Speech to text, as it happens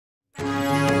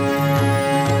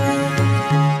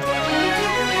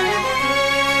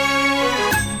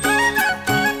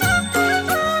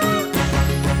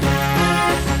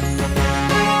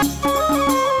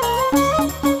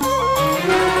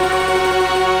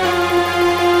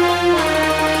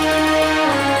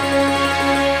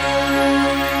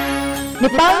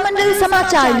नेपालमण्डल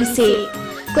समाचार लिसे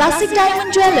classic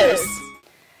diamond jewellers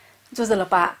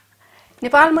जोजलपा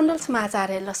नेपालमण्डल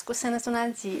समाचार लस्कु सेना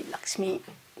चुनाजी लक्ष्मी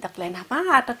दक्लेनापा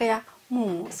आटकया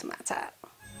मुमु समाचार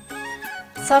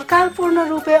सरकार पूर्ण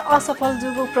रूपे असफल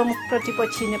जुगु प्रमुख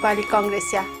प्रतिपक्षी नेपाली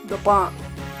कांग्रेसया दोप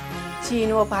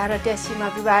चीन व भारतीय सीमा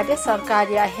विवादे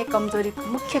सरकार या हे कमजोरी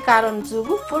मुख्य कारण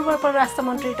जुगु पूर्व परराष्ट्र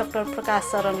मन्त्री डाक्टर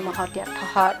प्रकाश शरण महटिया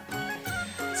ठहर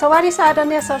सवारी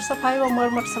साधन सरसफाई व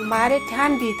मर्मत सम्भारे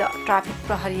ध्यान दिँदा ट्राफिक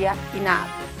प्रहरिया इनाम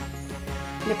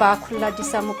नेपाल खुल्ला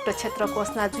दिशा मुक्त क्षेत्र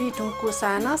घोषणा जुई ढुङ्कु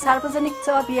सान सार्वजनिक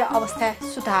चबिया अवस्था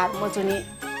सुधार मजुनी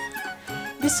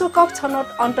विश्वकप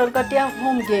छनौट अन्तर्गत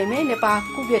होम गेमे नेपाल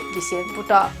कुवेत लिसे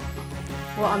बुट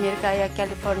व अमेरिका या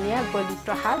क्यालिफोर्निया गोली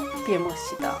प्रहार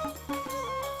पेमसित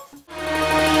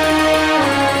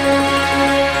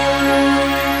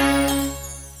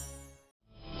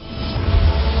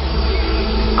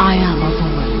I am a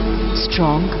woman,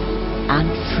 strong and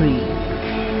free.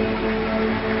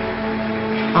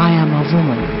 I am a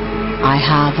woman, I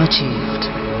have achieved.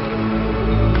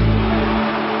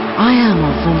 I am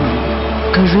a woman,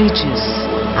 courageous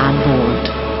and bold.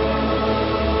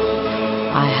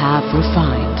 I have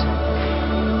refined.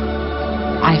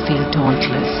 I feel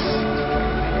dauntless.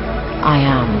 I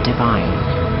am divine.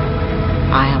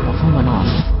 I am a woman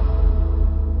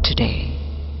of today.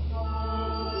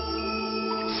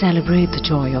 Celebrate the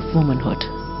joy of womanhood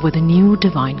with a new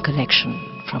divine collection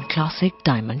from Classic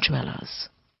Diamond Jewelers.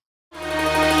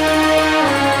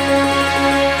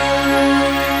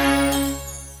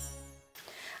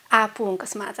 आपुङका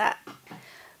समाचार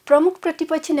प्रमुख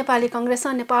प्रतिपक्षी Nepali Congress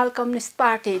Nepal communist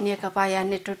party नेकपा या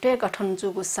नेतृत्व गठन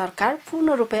जुगु सरकार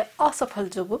पूर्ण रूपे असफल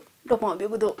जुगु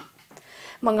डोपाउबिगुदो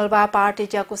मंगलबार party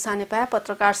ज्याकु Sanepa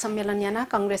पत्रकार सम्मेलन याना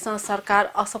कांग्रेस सरकार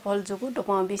असफल जुगु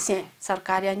डोपाउबिसे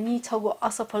सरकार या नि छगु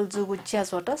असफल जुगु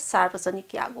ज्याजोट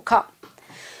सार्वजनिक यागु ख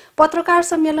पत्रकार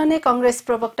सम्मेलने कांग्रेस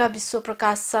प्रवक्ता विश्व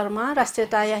प्रकाश शर्मा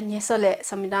राष्ट्रियता या नेसले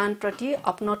संविधान प्रति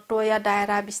अपनत्व या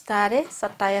दायरा विस्तारे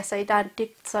सत्ता या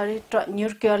सैद्धान्तिक चरित्र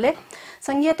निर्क्यले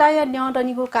संहिता या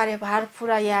न्यायदनिको कार्यभार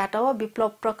पुरा याट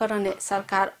विप्लव प्रकरणले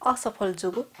सरकार असफल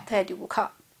जुगु थैदिगु ख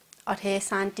अठे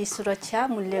शान्ति सुरक्षा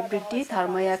मूल्य वृद्धि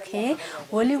धर्मयाखे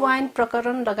होली वाइन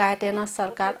प्रकरण लगायतेन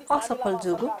सरकार असफल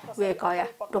जुगु वेकया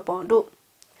डोपाउँदु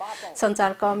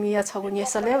संचारकर्मी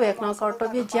छगुनेसले वेक्न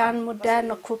कर्तव्य ज्यान मुद्दा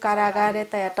नखु कारागारे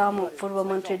तयातम पूर्व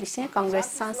मन्त्री लिसे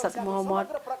कांग्रेस सांसद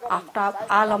मोहम्मद आफ्ताब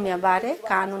आलम बारे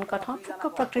कानून कठन फुक्क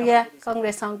प्रक्रिया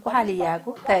कांग्रेस गुहाली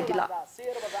यागु तयदिला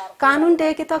कानून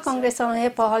देके त कांग्रेस हे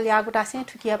पहल यागु टासे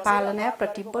ठुकिया पालना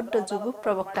प्रतिबद्ध जुगु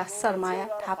प्रवक्ता शर्माया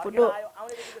थापुदो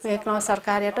वेक्न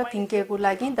सरकार त फिंकेगु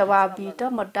लागि दबाव बिट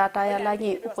मतदाताया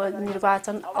लागि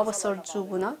उपनिर्वाचन अवसर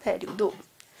जुगुन थैदिदु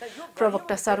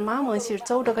प्रवक्ता शर्मा मंसिर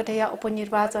 14 गते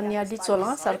उपनिर्वाचन या लिचोल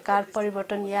सरकार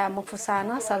परिवर्तन या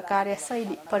मफुसाना सरकार या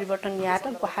शैली परिवर्तन या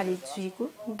त बहाली जुइगु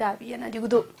दाबी याना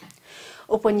दिगुदु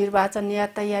उपनिर्वाचन या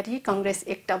तयारी कांग्रेस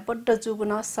एकटा बड्ड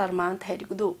जुगुन शर्मा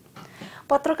थैदिगुदु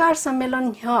पत्रकार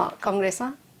सम्मेलन ह कांग्रेस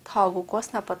थगु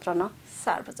घोषणा पत्र न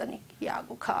सार्वजनिक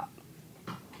यागु ख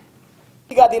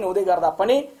का दिन हुँदै गर्दा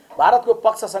पनि भारतको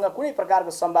पक्षसँग कुनै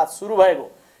प्रकारको संवाद सुरु भएको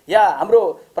या हाम्रो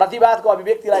प्रतिवादको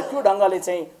अभिव्यक्तिलाई त्यो ढंगले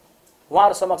चाहिँ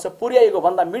उहाँहरु समक्ष पुर्याएको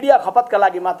भन्दा मिडिया खपतका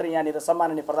लागि मात्र यहाँनिर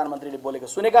सम्माननीय प्रधानमन्त्रीले बोलेको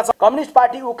सुनेका छौं कम्युनिस्ट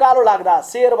पार्टी उकालो लाग्दा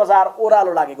शेयर बजार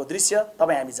ओरालो लागेको दृश्य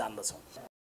तपाई हामी जान्दछौं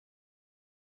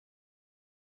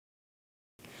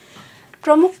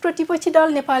प्रमुख प्रतिपक्षी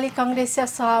दल नेपाली कांग्रेसका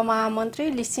सहमहामन्त्री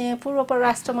लिसे पूर्व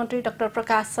परराष्ट्र मन्त्री डाक्टर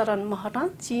प्रकाश शरण महटा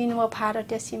चीन व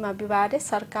भारतीय सीमा विवादे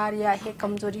सरकार या हे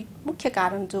कमजोरी मुख्य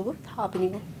कारण जुगु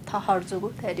थहर जुगु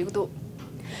थैदिगु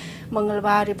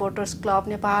मंगलबार रिपोर्टर्स क्लब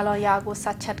नेपाल यागो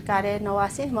साक्षात्कार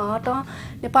नवासे महट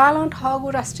नेपाल ठगु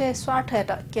राष्ट्रिय स्वार्थ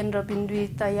केन्द्र बिन्दु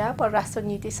तया परराष्ट्र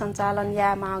नीति सञ्चालन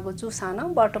या मागु जुसान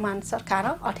वर्तमान सरकार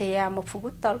अठेया मफुगु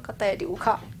तर्क तयारी उख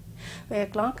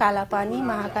वेक्ल कालापानी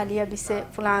महाकालीय विषय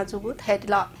फुलाजुगु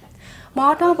थैदिला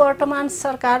महट वर्तमान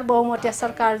सरकार बहुमतीय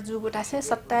सरकार जुगु टासे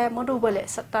सत्ता मडुबले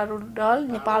सत्तारूढ दल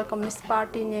नेपाल कम्युनिस्ट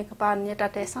पार्टी नेकपा नेता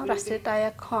तेस राष्ट्रियता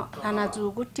ख नाना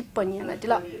जुगु टिप्पणी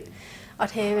नदिला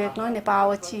अठे वेक्न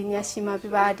नेपाल चीन सीमा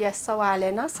विवाद या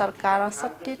सवालेन सरकार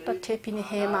सत्य तथ्य पिने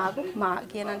हे मागु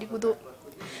मागेन दिगुदु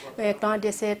वेक्न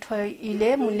देशे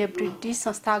थइले मूल्य वृद्धि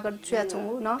संस्थागत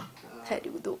च्याचुगु न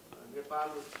थैदिगुदु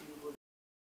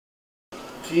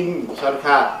चीन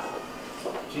सरकार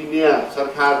चीनिया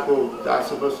सरकारको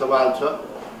दासको सवाल छ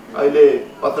अहिले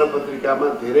पत्रपत्रिकामा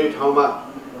धेरै ठाउँमा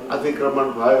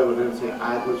अतिक्रमण भयो भनेर चाहिँ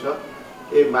आएको छ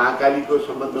ए महाकालीको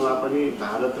सम्बन्धमा पनि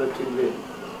भारत र चीनले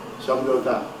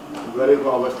सम्झौता गरेको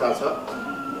अवस्था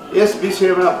छ यस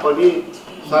विषयमा पनि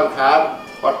सरकार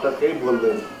पटक्कै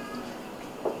बोल्दैन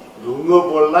ढुङ्गो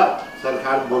बोल्ला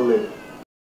सरकार बोल्दैन।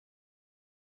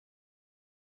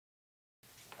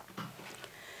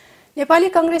 नेपाली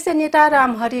कांग्रेसका नेता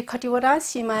रामहरि खटिवडा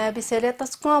सीमाया विषयले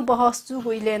तस्क बहस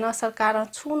जुगुइलेन सरकार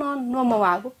छुन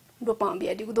नोमवागु डोपा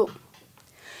बियाडिगुदो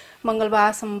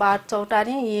मंगलबार सोमबार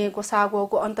चौटारी ये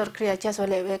गोसागोको अन्तर्क्रिया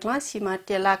च्यासोले वेक्ला सीमा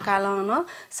टेला कालन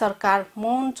सरकार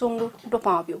मौन चोंगु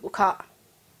डोपा बिगु खा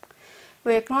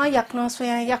वेक्ला यक्न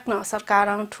स्वयं यक्न सरकार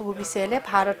ठुगु विषयले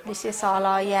भारत विशेष हल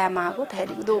यामागु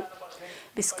थैरिगुदो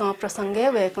विस्क प्रसंगे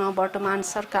वेक्ला वर्तमान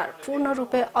सरकार पूर्ण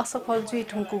रूपे असफल जुइ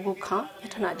ठुंकुगु ख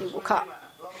यठना दिगु खा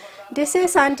देशे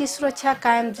शान्ति सुरक्षा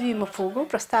कायम जुइ मफुगु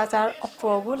भ्रष्टाचार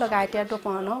अपवगु लगायत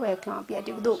डोपन वेक्ला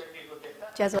बियाडिगुदो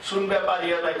सुन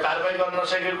व्यापारीहरूलाई कारबाही गर्न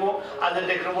नसकेको आज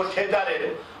देख्नुभयो ठेकदारहरू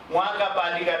उहाँका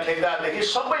पार्टीका ठेकदारदेखि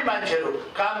सबै मान्छेहरू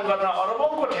काम गर्न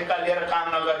अरबौंको ठेक्का लिएर काम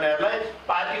नगर्नेहरूलाई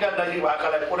पार्टीका नजिक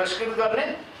भएकालाई पुरस्कृत गर्ने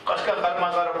कसका घरमा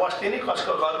गएर बस्दिने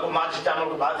कसको घरको माछा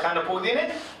चामलको भात खान पुग्दिने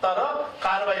तर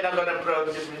कारबाही नगर्ने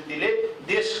प्रवृत्तिले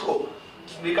देशको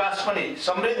विकास पनि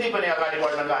समृद्धि पनि अगाडि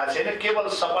बढ्न गएको छैन केवल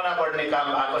सपना बढ्ने काम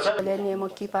भएको छ।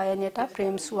 नियमकी पाए नेता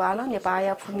प्रेम सुवाल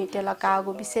नेपाया भूमि टेला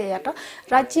कागो विषयबाट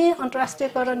राज्य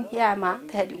अन्तर्राष्ट्रियकरण यामा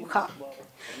थैरिगु खा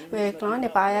वेक्ला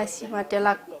नेपाया सीमा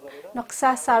टेला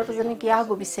नक्सा सार्वजनिक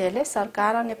यागो विषयले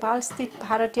सरकार नेपाल स्थित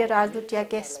भारतीय राजदूत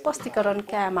याके स्पष्टीकरण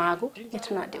क्यामागु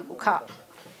यठना देगु खा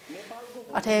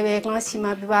अथवा वेक्ला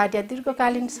सीमा विवाद या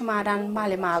दीर्घकालीन समाधान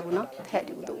माले मागु न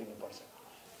थैरिगु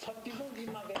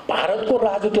भारतको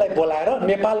राजदूतलाई बोलाएर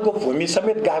नेपालको भूमि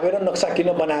समेत गाभेर नक्सा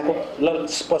किन बनाएको ल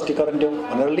स्पष्टीकरण देऊ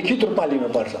भनेर लिखित रूपमा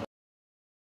लिनुपर्छ।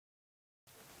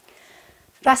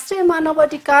 राष्ट्रिय मानव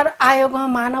अधिकार आयोग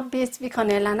मानव बेच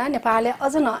बिखनेलाना नेपालले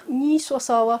अझ न नि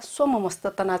सोसव सोममस्त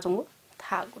तनाचुंगु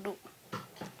थागुडु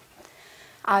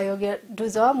आयोग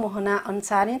दुज मोहना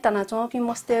अन्सारी तनाचौपी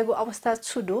मस्तेगु अवस्था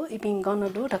छुडु इपिङ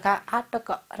गनदु ढका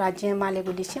आटक राज्य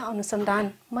मालेगु दिशि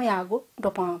अनुसन्धान मयागु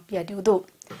डोपा पियादिउदो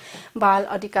बाल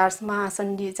अधिकार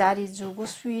महासन्धि जारी जुगु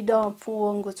स्वीड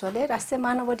पुवंगु चले राष्ट्रिय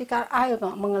मानव अधिकार आयोग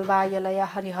मंगलबार यलया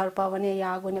हरिहर पवने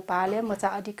यागु नेपालले मचा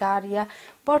अधिकार या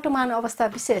वर्तमान अवस्था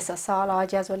विशेष सलह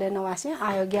ज्याजोले नवासी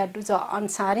आयोग या दुज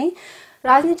अन्सारी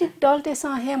राजनीतिक दल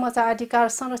त्यसं हे मचा अधिकार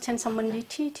संरक्षण सम्बन्धी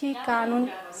ठीठी कानून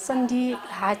सन्धि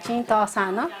हाची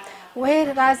तसान वे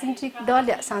राजनीतिक दल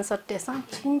या सांसद त्यसं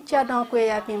छिन्च्या डको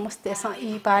यापि मस्तेसं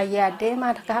ई पाया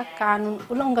डेमा ढका कानून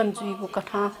उल्लङ्घन जुइगु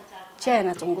कथा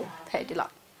चयन चुंगु थैदिला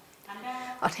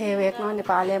अथेवेकमा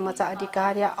नेपालले मचा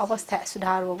अधिकार या अवस्था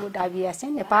सुधार होगु दाबियासे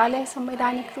नेपालले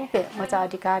संवैधानिक रूपे मचा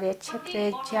अधिकार क्षेत्र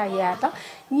ज्यायात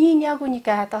नियागु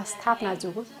निकायत स्थापना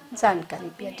जुगु जानकारी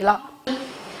दिला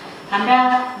हाम्रा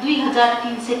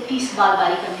 2330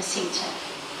 बालबालिका मिसिङ छन्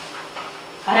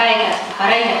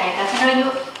हराइरहेका छन् र यो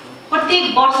प्रत्येक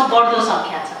वर्ष बढ्दो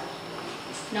संख्या छ।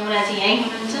 नमराजी यही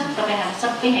हुनुहुन्छ तपाई हामी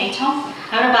सबै यही छौं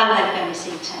हाम्रा बालबालिका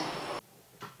मिसिङ छन्।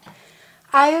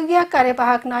 आयोगीय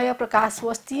कार्यवाहक नाय प्रकाश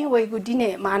वस्ती वैगु दिने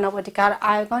मानव अधिकार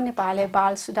आयोग नेपालले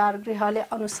बाल सुधार गृहले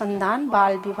अनुसन्धान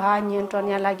बाल विवाह नियन्त्रण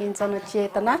या लागि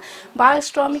जनचेतना बाल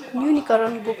श्रमिक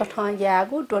न्यूनीकरण गुकठ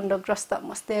यागु द्वन्द्वग्रस्त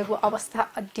मस्तेगु अवस्था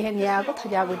अध्ययन यागु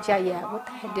थयागु ज्यायागु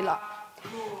थैदिला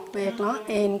वेक्ला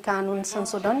ऐन कानून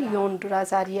संशोधन यौन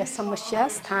दुराचारीय समस्या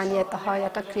स्थानीय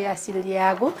तहयात क्रियाशील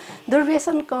यागु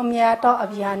दुर्व्यसन कम यात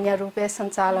अभियान या रूपे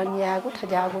सञ्चालन यागु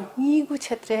थयागु निगु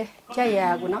क्षेत्र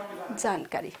ज्यायागु न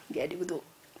जानकारी दिएदिगु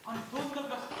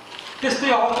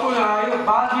त्यस्तै अर्को यो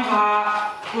बाल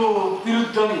विवाहको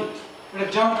विरुद्ध नै एउटा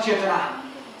जनचेतना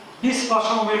 20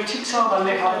 वर्ष उमेर ठिक छ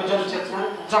भन्ने खालको जनचेतना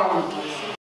जगाउनु पर्छ।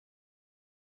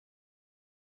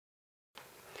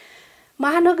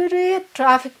 महानगरीय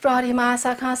ट्राफिक प्रहरी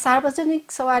महाशाखा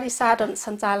सार्वजनिक सवारी साधन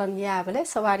सञ्चालन याबले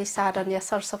सवारी साधन या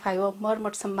सरसफाई व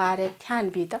मर्मत सम्बारे ध्यान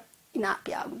बित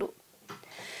इनाप्यागु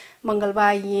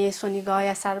मंगलबार ये सोनी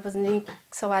गया सार्वजनिक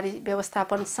सवारी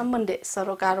व्यवस्थापन सम्बन्धी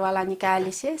सरोकारवाला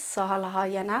निकायले सहलह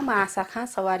याना महाशाखा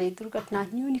सवारी दुर्घटना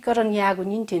न्यूनीकरण यागु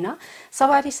निन्टिन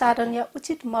सवारी साधन या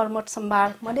उचित मर्मत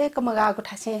सम्बार मलेक मगागु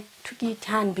ठासे ठुकी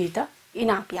ध्यान बित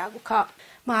इनाप्यागु ख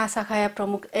महाशाखा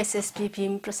प्रमुख एसएसपी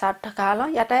भीम प्रसाद ढकाल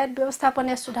यातायात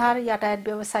व्यवस्थापन सुधार यातायात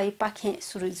व्यवसायी पाखे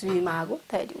सुरु जुई मागु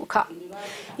तयारी उखा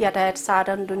यातायात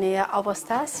साधन दुनिया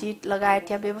अवस्था सीट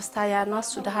लगायत या व्यवस्था या न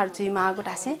सुधार जुई मागु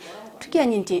ढासे ठुकिया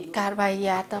निन्ति कारबाही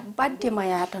या त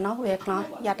बाध्यमया त न वेक्न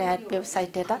यातायात व्यवसायी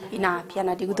त इना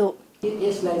प्याना दिगुदो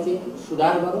यसलाई चाहिँ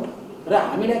सुधार गरौँ र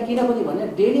हामीलाई किनभने भने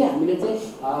डेली हामीले चाहिँ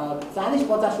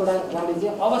 40-50 वटा गाडी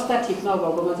चाहिँ अवस्था ठिक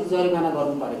नभएकोमा चाहिँ जरिमाना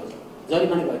गर्नु परेको छ।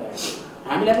 जरिमाना भइरहेको छ।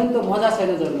 हामीलाई पनि त मजा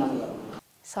छैन जरिमाना गर्नु।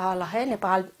 सहलह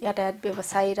नेपाल यातायात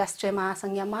व्यवसायी राष्ट्रिय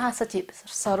महासंघ महासचिव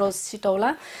सरोज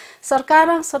सिटौला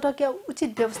सरकार सडक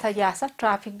उचित व्यवस्था यासा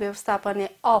ट्राफिक व्यवस्थापन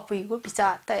अपुइगो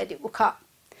विचार तयारी उखा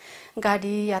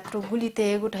गाडी यात्रु गुलिते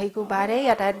गुठैको बारे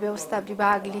यातायात व्यवस्था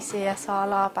विभाग लिसे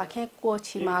सल पाखे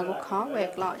कोछिमागु ख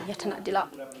वेक्ल यठना दिल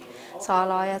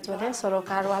सल या चोले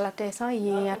सरोकार वाला टेस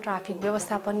या ट्राफिक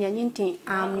व्यवस्थापन या निन्ति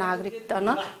आम नागरिक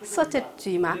तन सचेत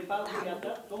जुइमा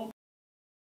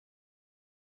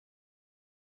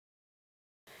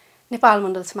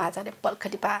नेपालमण्डल समाचार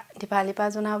पल्खटिपा नेपालीपा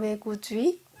जुनावेको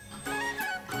जुई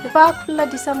नेपाल खुल्ला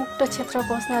दिशामुक्त क्षेत्र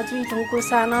घोषणा जुई ढुङ्को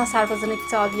साना सार्वजनिक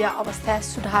चबिया अवस्था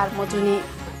सुधार मजुनी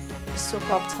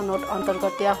विश्वकप छनौट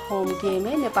अन्तर्गत होम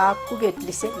गेमे नेपाल कुवेत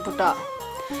लिसे बुट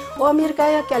ओ अमेरिका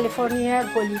या क्यालिफोर्निया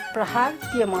गोली प्रहार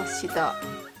पिएमसित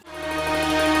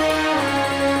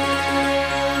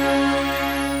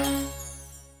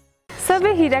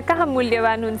सबै हिरा कहाँ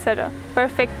मूल्यवान हुन्छ र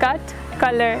पर्फेक्ट कट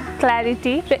कलर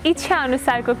क्ल्यारिटी र इच्छा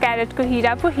अनुसारको क्यारेटको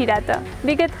हिरा पो हिरा त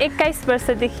विगत 21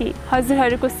 वर्षदेखि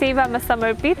हजुरहरूको सेवामा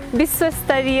समर्पित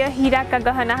विश्वस्तरीय हिराका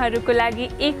गहनाहरूको लागि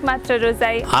एकमात्र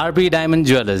रोजाइ RB Diamond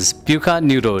Jewelers, Puka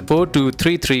New Road,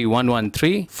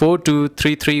 4233113,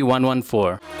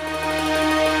 4233114.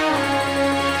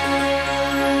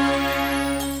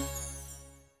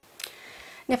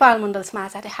 नेपालमण्डल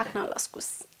समाचार हाक्न लस्कुस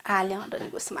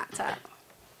आल्याडको समाचार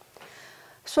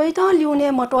सोइट लिउने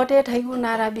मटोटे ठैगु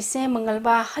नारा विषय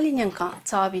मंगलबार हलिन्यङ्क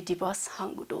चबी दिवस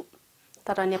हङ्गुडु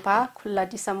तर नेपाल खुल्ला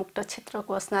दिशामुक्त क्षेत्र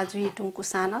घोषणा जुई टुङ्कु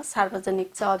साना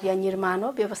सार्वजनिक चबिया निर्माण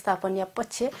व्यवस्थापन या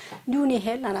पक्ष ल्युने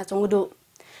हे लाना चंगुडु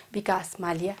विकास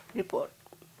मालिया रिपोर्ट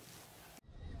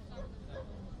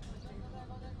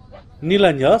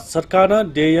निलन्य सरकार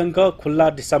देयङ्क खुल्ला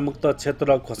दिशामुक्त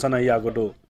क्षेत्र घोषणा यागुडु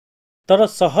तर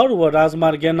शहर व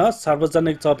राजमार्गेन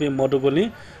सार्वजनिक चपी मडुगुली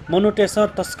मनुटेस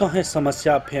तस्कहे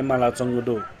समस्या फेमाला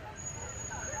चंगुडु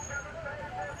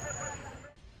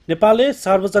नेपालले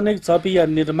सार्वजनिक चपी या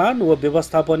निर्माण व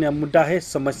व्यवस्थापन या मुद्दाहे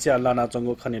समस्या लाना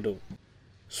चंगु खनिडु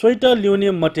स्वेट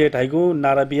ल्युने मटे ढाइगु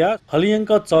नाराबिया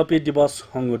हलियङ्क चपी दिवस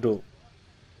हंगुडु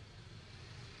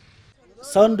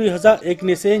सन् 2001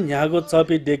 निसे न्यागो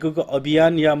चपी डेकुको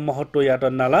अभियान या महत्व यात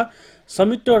नाला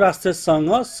संयुक्त राष्ट्र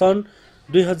संघ सन्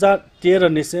 2013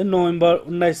 निसे नोभेम्बर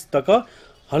 19 तक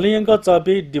हलियङ्क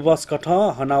चपी दिवस कठ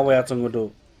हनावया चंगुडु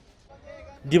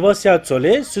दिवस या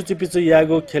चोले सुचिपिचु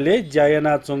यागो खेले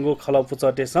ज्यायना चंगु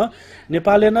खलपुचटेस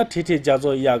नेपालेन ठिठी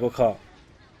ज्याजो यागो ख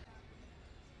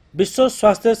विश्व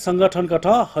स्वास्थ्य संगठन कठ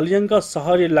हलियङ्क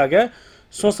सहरी लागे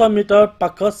 16 मिटर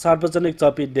पक्क सार्वजनिक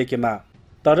चपी देकेमा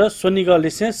तर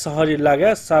सोनिगलिसे सहरी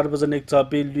लागे सार्वजनिक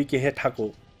चपी लुके हे ठाको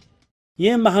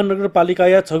ये महानगरपालिका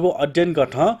या छगु अध्ययन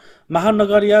गठ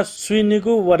महानगर या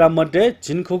सुइनिगु वडा मध्ये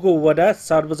झिन्खुगु वडा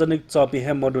सार्वजनिक चपी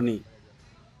हे मडुनी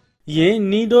ये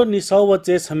निडो निसौ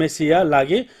वचे समस्या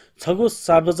लागि छगु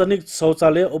सार्वजनिक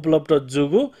शौचालय उपलब्ध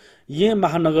जुगु ये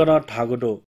महानगर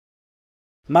ठागुडो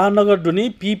महानगर दुनी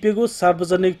पिपेगु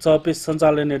सार्वजनिक चपी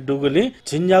सञ्चालन डुगुली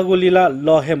झिन्यागुलीला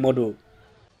लहे मडु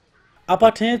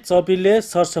आपाठे चपीले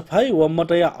सरसफाई व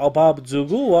मटया अभाव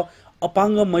जुगु व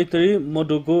अपाङ्ग मैत्री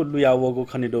मडुगु लुयावगु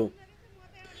खनिडो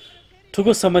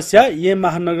ठुको समस्या ये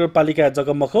महानगरपालिका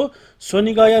जगमखो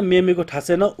सोनिगया मेमेगु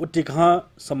ठासेन उटिघ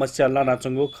समस्या लाना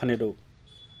चंगु खनिडो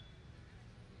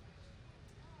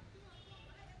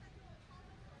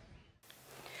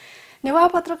नेवा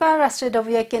पत्रकार राष्ट्रिय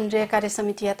डबुया केन्द्रीय कार्य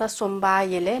समिति यात सोमबार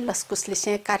येले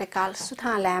लस्कुसलिसे कार्यकाल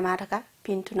सुथा ल्यामारका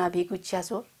पिन्टुना बिगु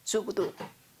ज्याजो जुगुदु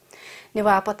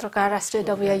नेवा पत्रकार राष्ट्रिय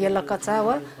डबुया येलकचा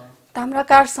व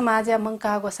ताम्राकार समाज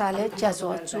मंका गोसाले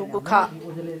ज्याजो जुगुख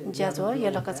ज्याजो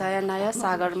येलकचाया नाय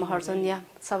सागर महर्जन्या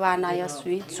सभा नाय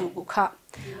सुई जुगुख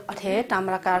अथे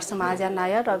ताम्राकार समाज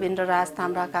नाय रविन्द्र राज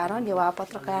ताम्राकार नेवा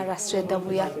पत्रकार राष्ट्रिय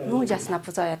डबुया नु जासना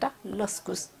पुजायटा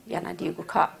लस्कुस याना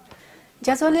दिगुख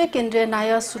ज्याजोले केन्द्रीय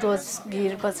नाय सुरोज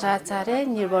वीर बज्राचार्य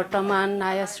निर्वर्तमान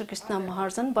नाय श्रीकृष्ण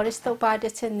महर्जन वरिष्ठ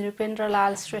उपाध्यक्ष नृपेन्द्र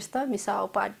लाल श्रेष्ठ मिसा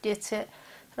उपाध्यक्ष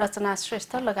रचना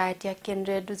श्रेष्ठ लगायत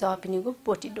केन्द्रीय दुजपिनीगु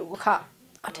पोटी डुगुख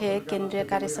अथे केन्द्रीय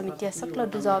कार्य समिति सक्ल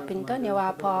दुजपिन्त नेवा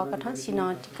पकठ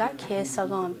सिनटिका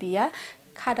खेसग बिया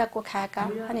खाडाको खाका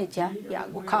अनि ज्या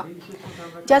यागुख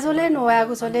ज्याजोले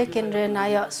नोयागुजोले केन्द्रीय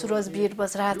नाय सुरोज वीर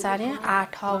बज्राचार्य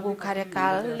 8 गु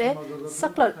कार्यकालले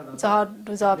सक्ल जह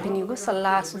दुजपिनीगु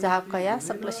सल्लाह सुझाव कया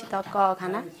सक्लसित क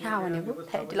खाना यहाँ भनेगु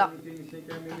थैदिल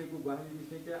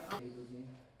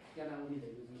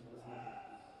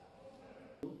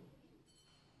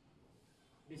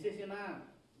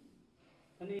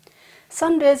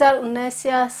सन्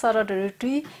 2019 शरद ऋतु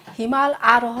हिमाल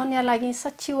आरोहणका लागि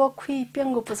सचिव खुइ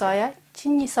पेङ्गु पुजया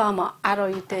चिन्नीसम्म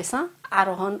आरोहितेस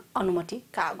आरोहण अनुमति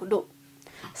कागुडो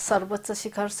सर्वोच्च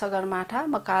शिखर सगरमाथा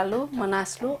मकालु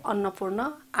मनासलु अन्नपूर्ण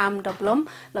आमडब्लम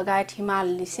लगायत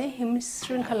हिमाल लिसे हिम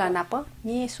श्रृङ्खला नाप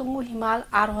निसुङ्गु हिमाल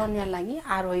आरोहणका लागि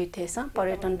आरोहितेस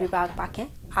पर्यटन विभाग पाखे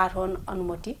आरोहण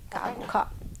अनुमति कागुख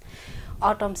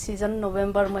अटम सिजन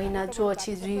नोभेम्बर महिना जो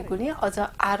छि जुई गुनी अझ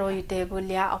आरोहिते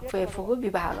गुलिया अफेफुगु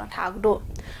विभाग ठागडो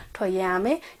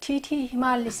ठोयामे ठिठी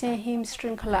हिमाल लिसे हिम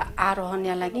श्रृंखला आरोहण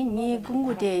लागि नि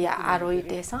गुंगु देया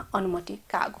आरोहिते स अनुमति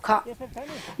कागु ख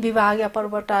विभागीय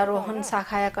पर्वतारोहण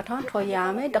शाखाया कठन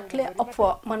ठोयामे डक्ले अफ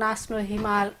मनास्नो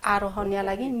हिमाल आरोहण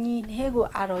लागि नि नेगु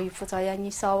आरोही फुचया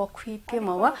नि सव खुइपे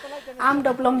मवा आम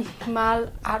डबलम हिमाल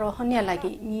आरोहण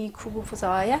लागि नि खुगु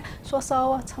फुचया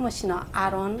सोसव छमसिन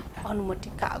आरोहण अनुमति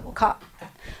कागु ख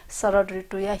शरद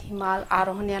ऋतुया हिमाल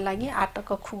आरोहण लागि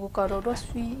आटक खुगु करोड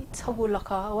सुई छगु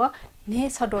लख व ने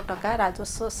छडोटका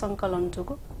राजस्व संकलन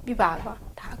जुगु विभाग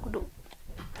ठाकुडु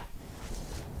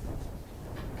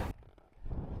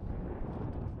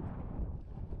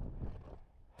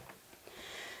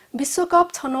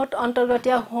विश्वकप छनौट अन्तर्गत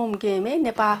होम गेमे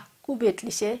नेपाल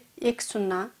कुबेटलिसे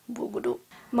 1-0 बुगुडु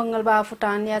मंगलबार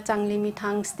फुटानिया चांगली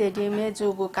मिठाङ स्टेडियम में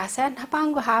जोगु कासा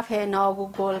नपांगु हाफ है नगु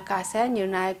गोल कासा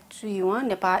निर्णायक चुइवा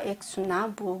नेपाल 1-0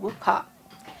 बुगु ख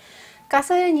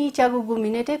कासा नि चागु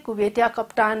गुमिनेटे कुबेटिया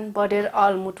कप्तान बडेर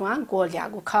अल मुटवा गोल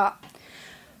यागु ख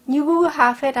निगु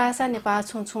हाफ है रासा नेपाल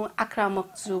छुछु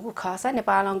आक्रामक जुगु खसा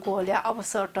नेपाल गोल या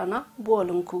अवसर टन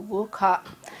बोलुङकु ख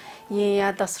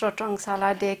या दशरथ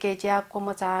टंगशाला डेकेजिया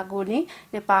कोमचा गोली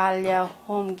नेपाल या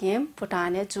होम गेम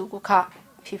फुटाने जुगु ख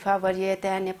फिफा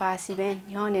वरियता नेपाल सिबे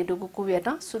न्यने डुगु कुवेट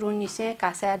सुरु निसे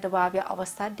कासा दबाव्य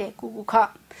अवस्था डेकुगु ख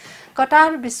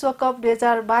कटार विश्वकप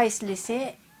 2022 लिसे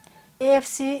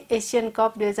एएफसी एशियन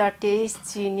कप 2023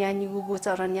 चिनिया निगुगु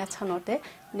चरणया छनोटे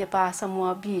नेपाल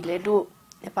समूह बी ले दु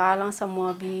नेपाल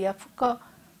समूह बी या फुक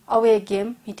अवे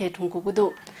गेम मिटे ठुंगुगु दु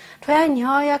ठया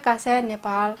न्यया कासा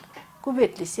नेपाल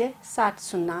कुवेट लिसे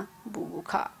 7-0 बुगु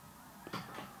ख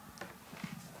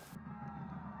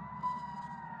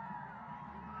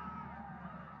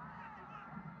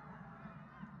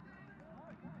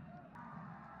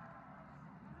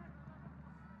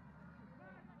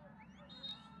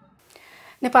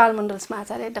नेपाल मण्डल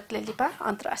समाचार डक्ले लिपा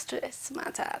अन्तर्राष्ट्रिय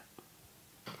समाचार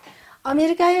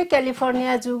अमेरिका या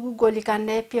क्यालिफोर्निया जुगु गोलीकाण्ड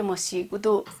पेमसी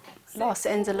गुदु लस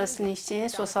एन्जलस निसे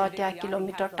 60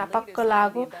 किलोमिटर टापक्क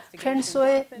लागु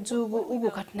फ्रेन्सोए जुगु उगु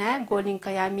घटना गोलिङ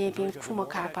कया मेबिङ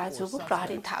खुमखापा जुगु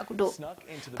प्रहरी थागुदो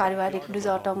पारिवारिक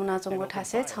दुजट मुना जंगो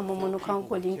ठासे छम मनुख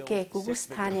गोलिङ के गुगु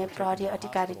स्थानीय प्रहरी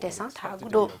अधिकारी तेसा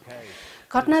थागुदो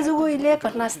घटना जुगु इले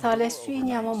घटनास्थलले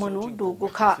सुइन्याम मनु डुगु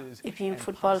ख इपिम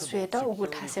फुटबल स्वेट उगु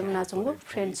ठासे मुना जंगो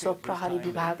फ्रेन्सो प्रहरी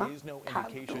विभाग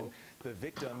थागुदो The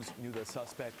victims knew the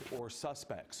suspect or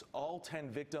suspects. All 10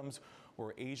 victims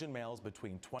were Asian males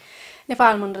between 20.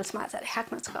 Nepal मण्डल समाचार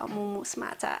हाक्नचका मुमु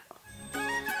समाचार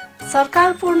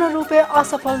सरकार पूर्ण रूपे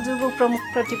असफल जुगु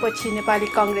प्रमुख प्रतिपक्षी नेपाली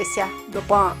कांग्रेसया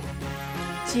दोप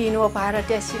चीन व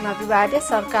भारतीय सीमा विवाद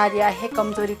सरकार या हे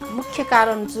कमजोरी मुख्य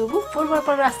कारण जुगु पूर्व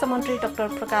परराष्ट्र मन्त्री डाक्टर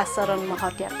प्रकाश शरण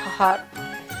महटिया ठहर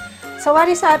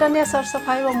सवारी साधन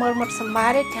सरसफाई व मर्मत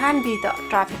सम्भारे ध्यान बिद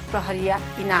ट्राफिक प्रहरीया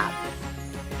इनाम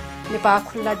नेपाल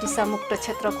खुल्ला दिशा मुक्त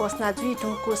क्षेत्र घोषणा जुई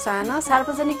ढुङ्कु साना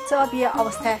सार्वजनिक जबीय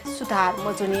अवस्था सुधार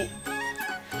मजुनी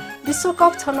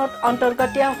विश्वकप छनौट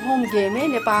अन्तर्गत होम गेमे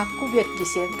नेपाल कुवेट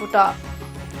लिसे बुट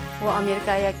व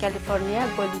अमेरिका या क्यालिफोर्निया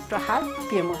गोली प्रहार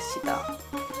पेमसित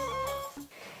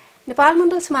नेपाल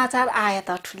मण्डल समाचार आया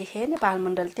त ठुली हे नेपाल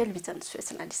मण्डल टेलिभिजन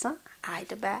सूचना दिस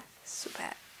आइदबा सुबा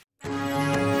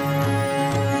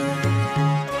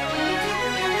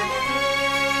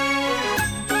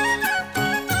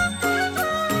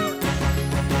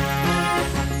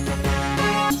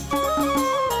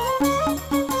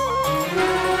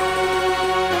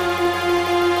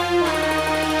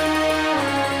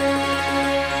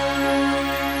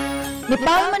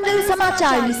नेपालमण्डल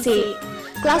समाचार से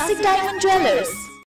क्लासिक डायमंड ज्वेलर्स